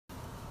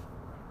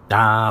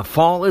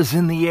Fall is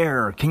in the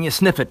air. Can you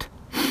sniff it?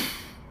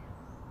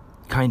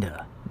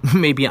 Kinda.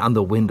 Maybe on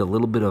the wind a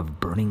little bit of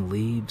burning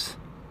leaves.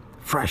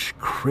 Fresh,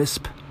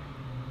 crisp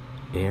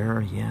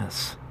air,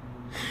 yes.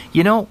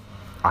 You know,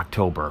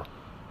 October.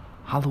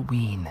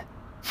 Halloween.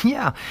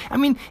 Yeah, I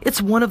mean,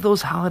 it's one of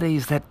those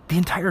holidays that the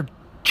entire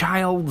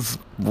child's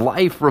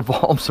life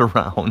revolves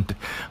around.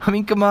 I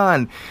mean, come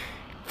on.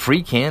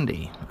 Free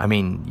candy. I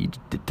mean,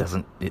 it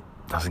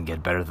doesn't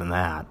get better than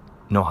that.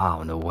 No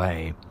how, no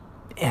way.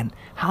 And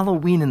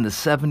Halloween in the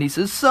 70s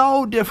is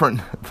so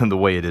different than the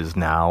way it is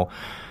now.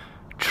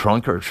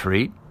 Trunk or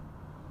treat?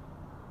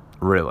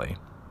 Really?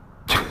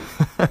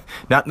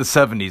 Not in the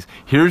 70s.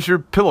 Here's your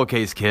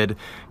pillowcase, kid.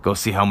 Go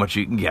see how much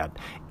you can get.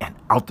 And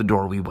out the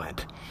door we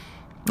went.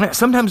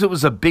 Sometimes it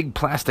was a big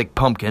plastic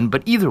pumpkin,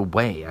 but either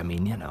way, I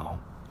mean, you know,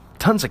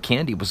 tons of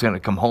candy was going to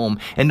come home,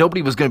 and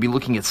nobody was going to be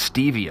looking at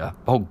stevia.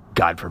 Oh,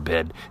 God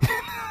forbid.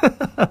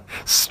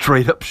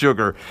 Straight up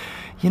sugar.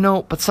 You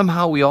know, but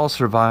somehow we all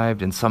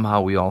survived, and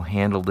somehow we all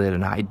handled it,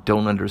 and I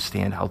don't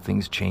understand how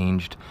things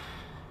changed.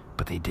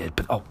 But they did.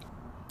 But,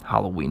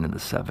 Halloween in the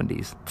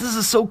 70s. This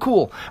is so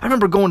cool. I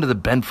remember going to the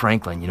Ben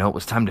Franklin, it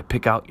was time to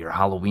pick out your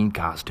Halloween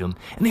costume,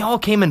 and they all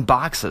came in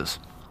boxes.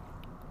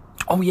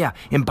 Oh, yeah,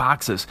 in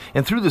boxes.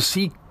 And through the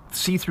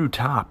see-through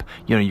top,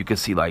 you could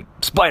see, like,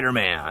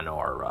 Spider-Man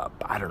or,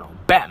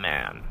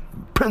 Batman,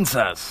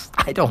 Princess.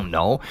 I don't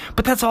know.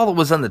 But that's all that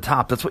was on the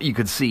top. That's what you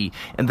could see.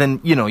 And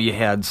then, you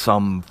had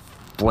some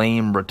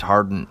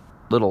flame-retardant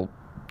little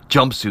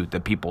jumpsuit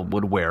that people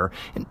would wear.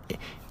 And,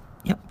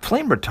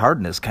 flame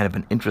retardant is kind of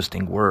an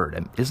interesting word.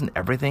 And isn't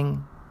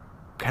everything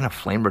kind of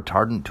flame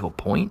retardant to a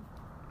point?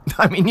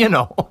 I mean,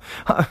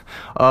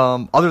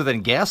 other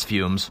than gas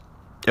fumes,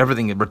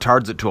 everything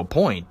retards it to a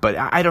point. But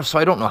I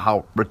don't know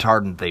how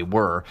retardant they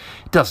were.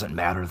 It doesn't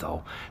matter,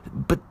 though.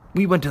 But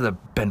we went to the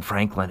Ben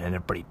Franklin, and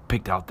everybody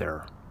picked out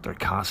their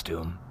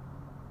costume.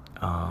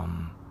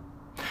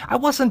 I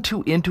wasn't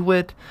too into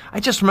it. I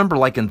just remember,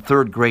 like, in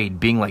third grade,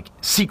 being like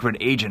Secret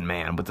Agent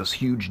Man with this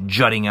huge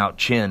jutting out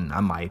chin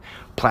on my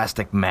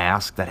plastic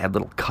mask that had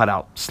little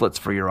cutout slits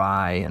for your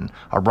eye and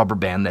a rubber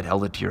band that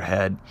held it to your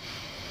head.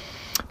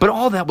 But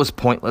all that was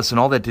pointless, and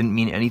all that didn't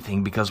mean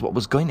anything, because what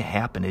was going to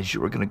happen is you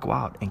were going to go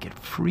out and get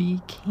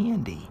free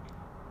candy.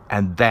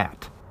 And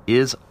that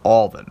is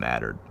all that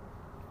mattered.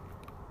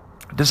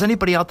 Does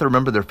anybody out there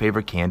remember their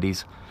favorite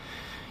candies?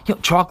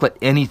 Chocolate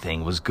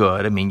anything was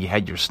good. I mean, you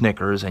had your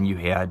Snickers, and you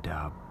had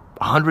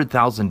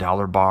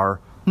 $100,000 bar.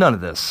 None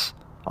of this.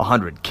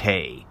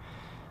 $100K.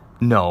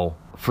 No,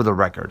 for the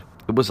record,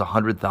 it was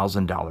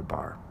 $100,000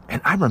 bar. And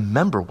I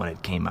remember when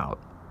it came out.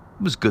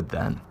 It was good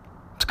then.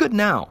 It's good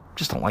now.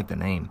 Just don't like the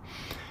name.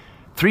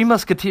 Three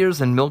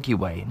Musketeers and Milky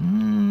Way.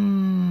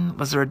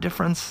 Was there a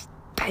difference?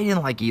 I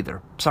didn't like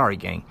either. Sorry,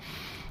 gang.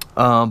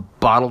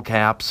 Bottle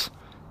caps.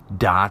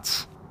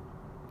 Dots.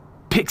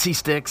 Pixie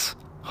sticks.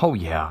 Oh,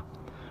 yeah.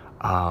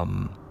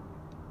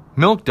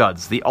 Milk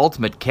Duds, the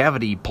ultimate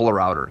cavity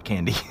puller outer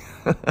candy.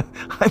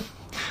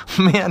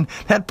 Man,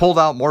 that pulled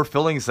out more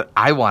fillings than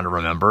I want to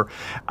remember.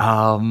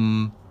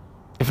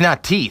 If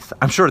not teeth.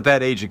 I'm sure at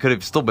that age it could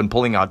have still been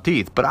pulling out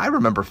teeth, but I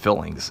remember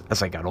fillings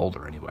as I got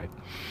older anyway.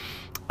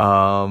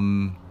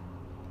 Jolly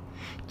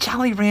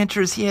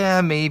Ranchers,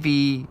 yeah,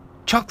 maybe.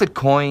 Chocolate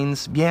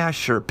coins, yeah,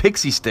 sure.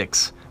 Pixie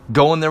sticks.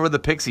 Go in there with a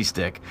pixie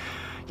stick.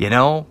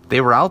 They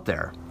were out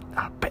there.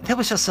 But that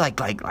was just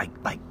like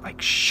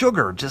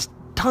sugar, just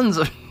tons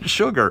of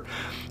sugar.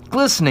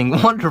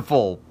 Glistening,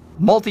 wonderful,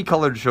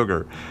 multicolored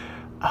sugar.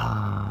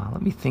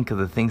 Let me think of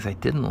the things I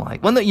didn't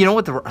like. Well, you know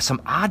what? There were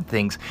some odd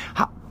things.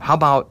 How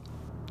about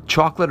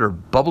chocolate or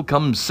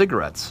bubblegum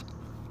cigarettes?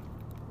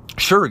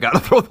 Sure, got to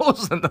throw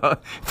those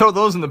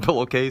in the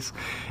pillowcase.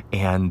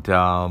 And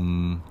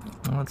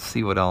let's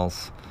see what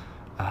else.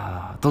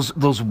 Those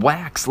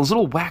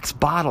little wax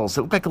bottles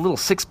that look like a little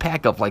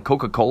 6-pack of like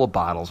Coca-Cola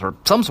bottles or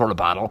some sort of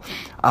bottle,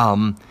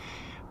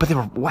 but they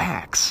were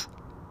wax,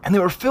 and they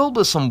were filled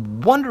with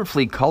some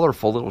wonderfully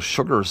colorful little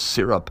sugar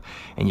syrup,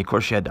 and of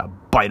course you had to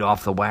bite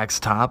off the wax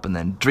top and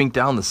then drink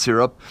down the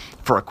syrup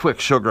for a quick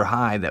sugar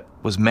high that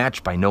was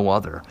matched by no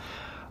other.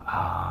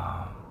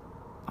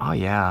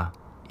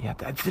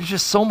 There's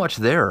just so much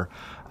there.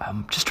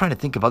 Just trying to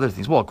think of other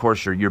things. Well, of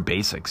course your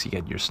basics. You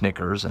had your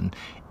Snickers, and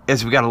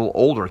as we got a little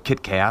older,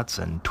 Kit Kats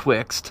and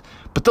Twixt.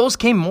 But those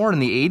came more in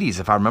the 80s,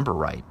 if I remember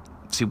right.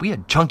 See, we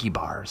had Chunky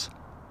Bars.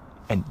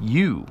 And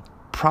you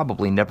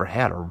probably never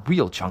had a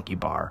real Chunky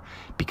Bar,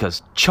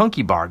 because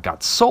Chunky Bar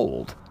got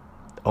sold.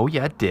 Oh,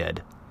 yeah, it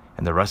did.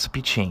 And the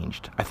recipe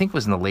changed. I think it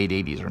was in the late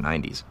 80s or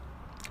 90s.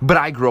 But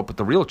I grew up with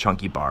the real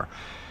Chunky Bar,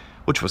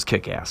 which was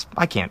kick-ass.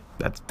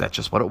 That's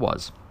just what it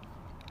was.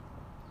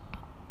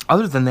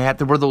 Other than that,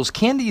 there were those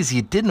candies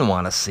you didn't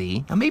want to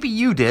see. Now, maybe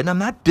you did. I'm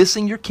not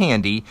dissing your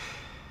candy.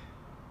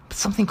 But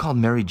something called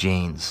Mary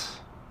Jane's.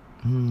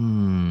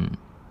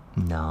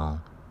 No.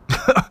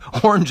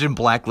 Orange and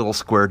black little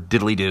square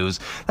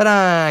diddly-doos that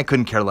I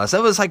couldn't care less.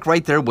 That was like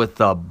right there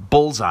with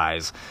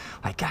bullseyes.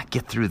 Like, God,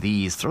 get through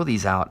these. Throw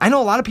these out. I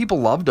know a lot of people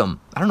loved them.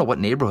 I don't know what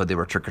neighborhood they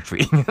were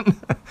trick-or-treating in.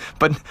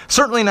 But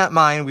certainly not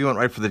mine. We went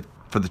right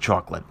for for the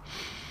chocolate.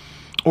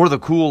 Or the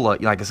cool,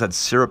 like I said,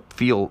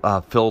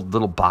 syrup-filled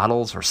little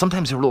bottles, or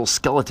sometimes they were little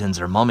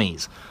skeletons or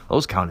mummies.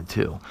 Those counted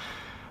too.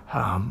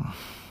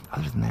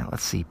 Other than that,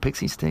 let's see,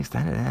 pixie sticks,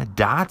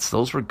 dots,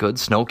 those were good.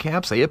 Snow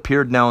caps, they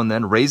appeared now and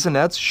then.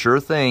 Raisinets, sure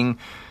thing.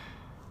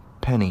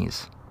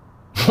 Pennies.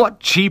 What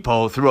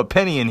cheapo threw a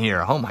penny in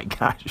here? Oh my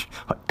gosh,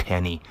 a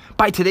penny.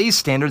 By today's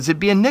standards, it'd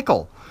be a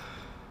nickel.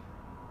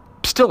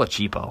 Still a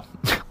cheapo,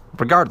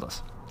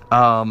 regardless.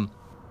 Then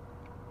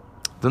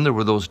there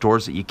were those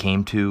doors that you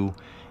came to,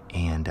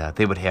 and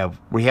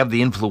we have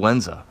the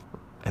influenza,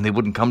 and they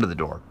wouldn't come to the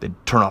door. They'd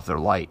turn off their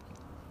light.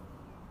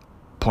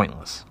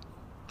 Pointless.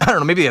 I don't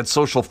know, maybe they had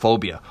social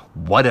phobia.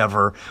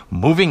 Whatever.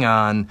 Moving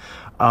on.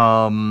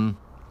 I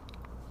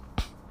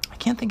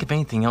can't think of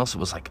anything else that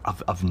was like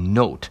of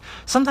note.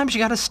 Sometimes you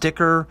got a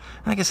sticker,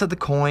 and like I said, the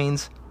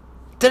coins.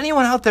 Did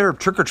anyone out there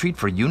trick-or-treat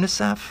for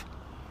UNICEF?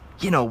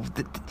 You know,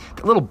 the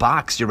little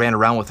box you ran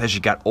around with as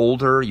you got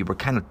older. You were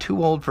kind of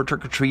too old for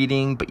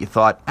trick-or-treating, but you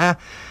thought, I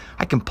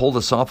can pull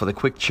this off with a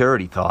quick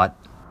charity thought.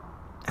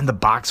 And the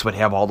box would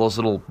have all those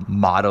little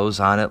mottos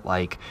on it,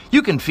 like,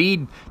 you can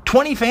feed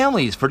 20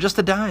 families for just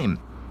a dime.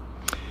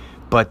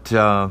 But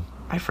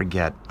I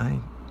forget. I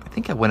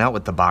think I went out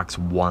with the box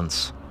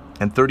once.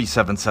 And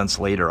 37 cents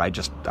later,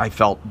 I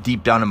felt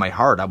deep down in my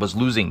heart I was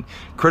losing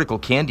critical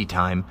candy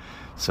time.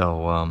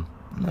 So I'm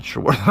not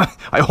sure where.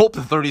 I hope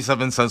the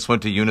 37 cents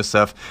went to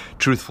UNICEF.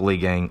 Truthfully,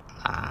 gang,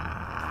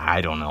 I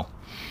don't know.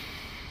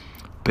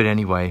 But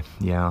anyway,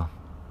 yeah.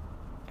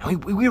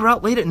 We were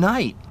out late at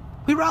night.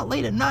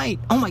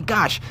 Oh my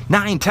gosh,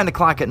 9, 10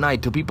 o'clock at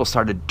night till people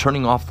started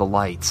turning off the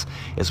lights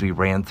as we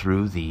ran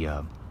through the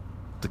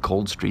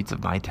cold streets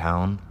of my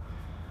town.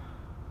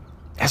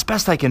 As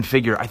best I can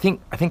figure, I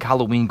think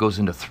Halloween goes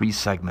into 3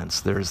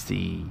 segments. There's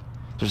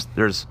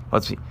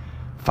let's see,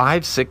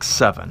 5, 6,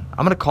 7. I'm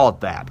going to call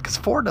it that because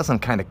 4 doesn't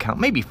kind of count.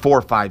 Maybe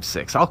 4, 5,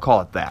 6. I'll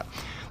call it that.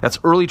 That's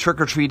early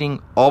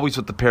trick-or-treating, always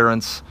with the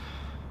parents,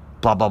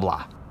 blah, blah,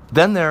 blah.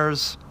 Then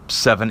there's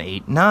 7,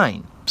 8,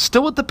 9.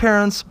 Still with the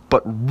parents,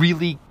 but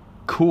really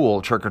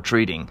cool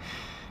trick-or-treating.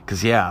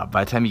 Because, yeah,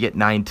 by the time you get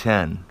 9,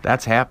 10,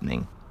 that's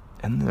happening.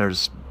 And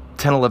there's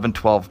 10, 11,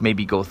 12,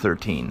 maybe go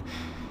 13.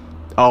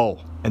 Oh,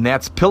 and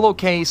that's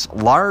pillowcase,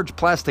 large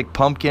plastic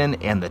pumpkin,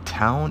 and the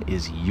town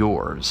is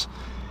yours.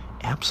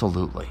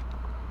 Absolutely.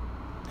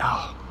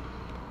 Oh,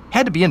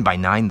 had to be in by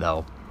 9,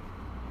 though.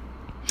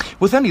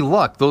 With any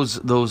luck,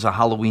 those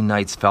Halloween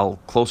nights fell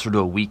closer to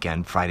a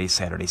weekend, Friday,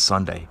 Saturday,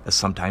 Sunday, as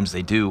sometimes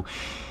they do.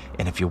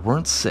 And if you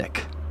weren't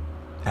sick,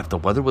 if the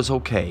weather was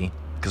okay,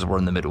 because we're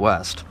in the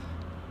Midwest,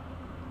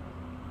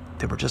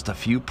 there were just a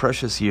few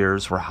precious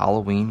years where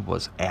Halloween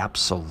was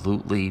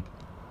absolutely,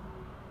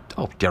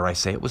 dare I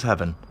say it was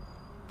heaven.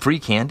 Free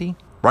candy,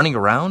 running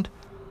around,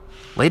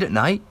 late at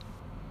night,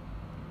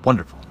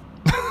 wonderful.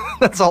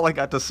 That's all I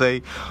got to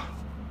say.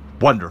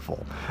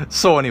 Wonderful.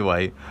 So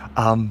anyway,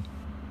 and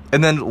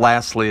then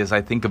lastly, as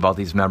I think about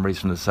these memories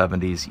from the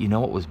 70s, you know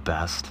what was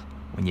best?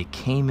 When you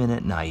came in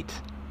at night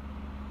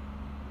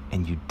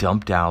and you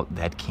dumped out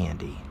that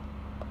candy,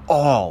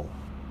 all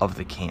of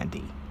the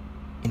candy,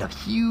 in a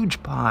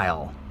huge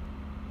pile.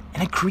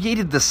 And it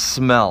created this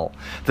smell,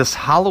 this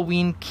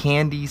Halloween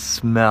candy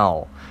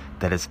smell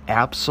that is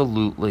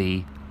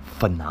absolutely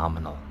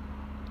phenomenal.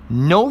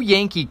 No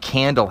Yankee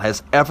Candle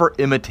has ever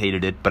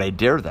imitated it, but I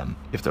dare them,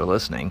 if they're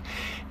listening.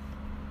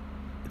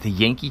 The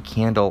Yankee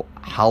Candle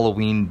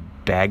Halloween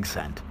bag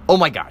scent. Oh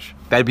my gosh,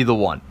 that'd be the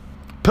one.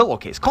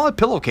 Pillowcase. Call it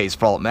pillowcase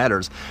for all it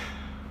matters.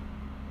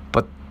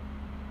 But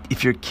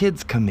if your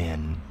kids come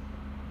in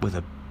with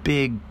a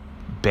big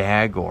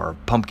bag or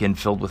pumpkin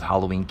filled with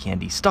Halloween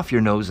candy, stuff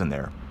your nose in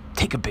there.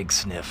 Take a big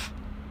sniff.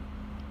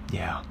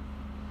 Yeah.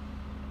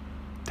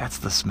 That's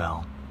the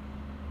smell.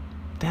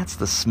 That's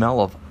the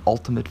smell of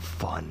ultimate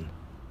fun.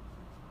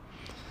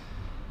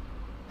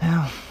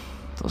 Well,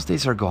 those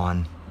days are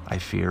gone, I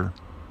fear.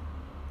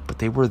 But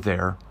they were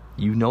there.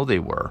 You know they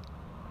were.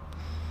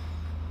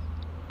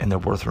 And they're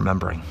worth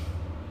remembering.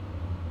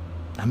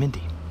 I'm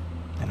Indy,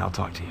 and I'll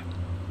talk to you.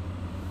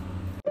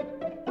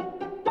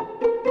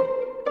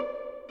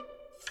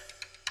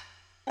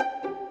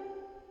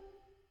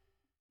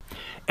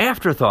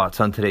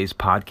 Afterthoughts on today's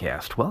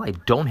podcast. Well, I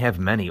don't have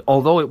many,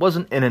 although it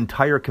wasn't an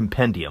entire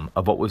compendium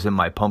of what was in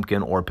my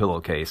pumpkin or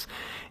pillowcase.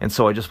 And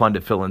so I just wanted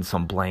to fill in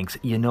some blanks.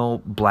 You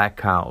know, black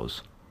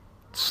cows,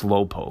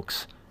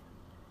 slowpokes,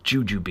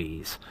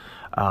 jujubes,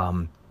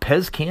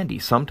 Pez candy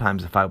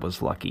sometimes if I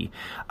was lucky,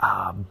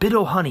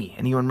 Bit-O Honey.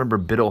 Anyone remember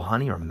Bit-O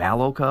Honey or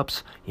Mallow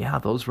cups? Yeah,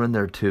 those were in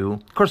there too.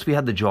 Of course, we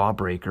had the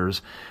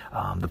Jawbreakers,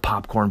 the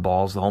popcorn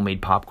balls, the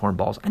homemade popcorn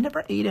balls. I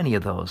never ate any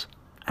of those.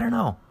 I don't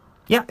know.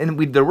 Yeah, and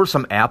there were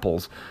some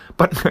apples,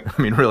 but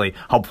I mean, really,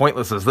 how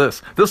pointless is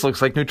this? This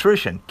looks like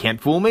nutrition. Can't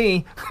fool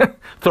me.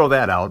 Throw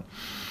that out.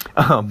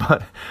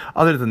 But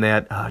other than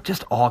that,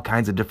 just all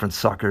kinds of different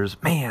suckers.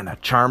 Man, a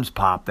Charms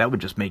Pop, that would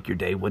just make your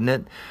day, wouldn't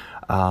it?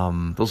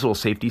 Those little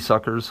safety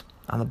suckers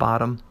on the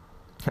bottom.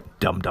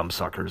 Dumb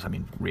suckers. I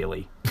mean,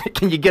 really.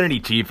 Can you get any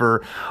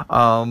cheaper?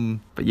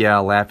 But yeah,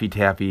 Laffy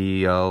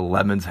Taffy,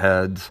 Lemon's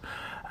Heads.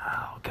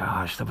 Oh,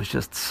 gosh, there was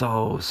just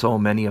so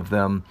many of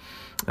them.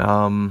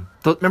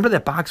 Remember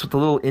that box with the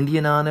little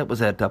Indian on it? Was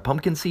that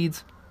pumpkin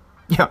seeds?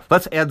 Yeah,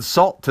 let's add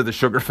salt to the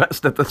Sugar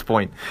Fest at this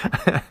point.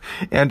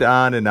 And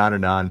on and on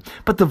and on.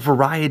 But the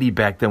variety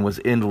back then was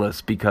endless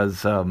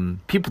because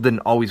people didn't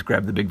always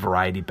grab the big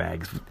variety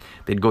bags.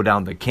 They'd go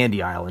down the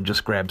candy aisle and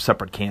just grab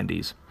separate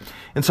candies.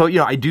 And so,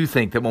 I do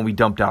think that when we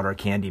dumped out our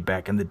candy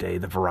back in the day,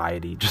 the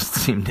variety just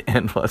seemed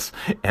endless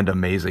and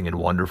amazing and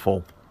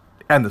wonderful.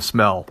 And the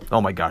smell,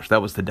 oh my gosh,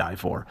 that was to die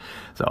for.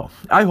 So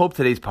I hope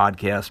today's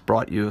podcast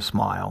brought you a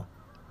smile,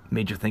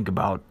 made you think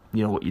about,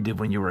 what you did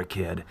when you were a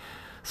kid.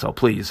 So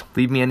please,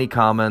 leave me any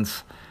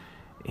comments,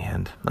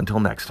 and until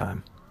next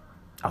time,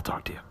 I'll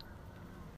talk to you.